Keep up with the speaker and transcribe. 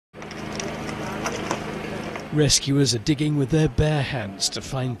Rescuers are digging with their bare hands to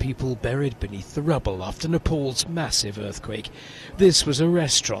find people buried beneath the rubble after Nepal's massive earthquake. This was a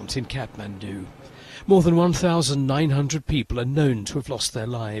restaurant in Kathmandu. More than 1,900 people are known to have lost their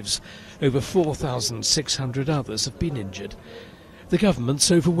lives. Over 4,600 others have been injured. The government's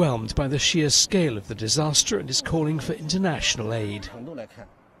overwhelmed by the sheer scale of the disaster and is calling for international aid.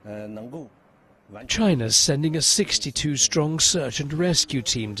 China's sending a 62-strong search and rescue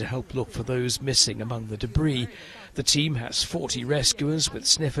team to help look for those missing among the debris. The team has 40 rescuers with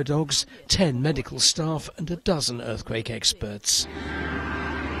sniffer dogs, 10 medical staff and a dozen earthquake experts.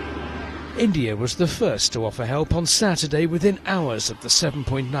 India was the first to offer help on Saturday within hours of the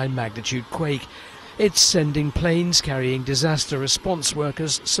 7.9 magnitude quake. It's sending planes carrying disaster response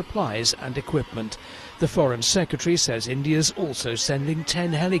workers, supplies and equipment. The Foreign Secretary says India's also sending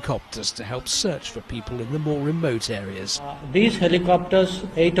 10 helicopters to help search for people in the more remote areas. These helicopters,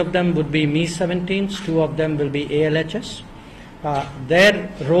 8 of them would be Mi-17s, 2 of them will be ALHs. Their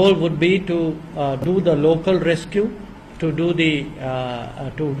role would be to do the local rescue, to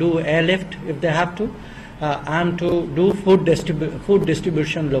do airlift if they have to, and to do food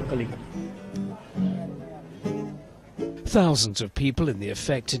distribution locally. Thousands of people in the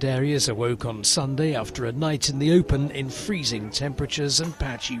affected areas awoke on Sunday after a night in the open in freezing temperatures and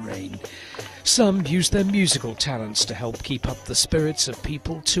patchy rain. Some used their musical talents to help keep up the spirits of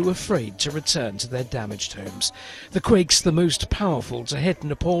people too afraid to return to their damaged homes. The quake's the most powerful to hit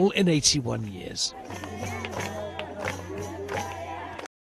Nepal in 81 years.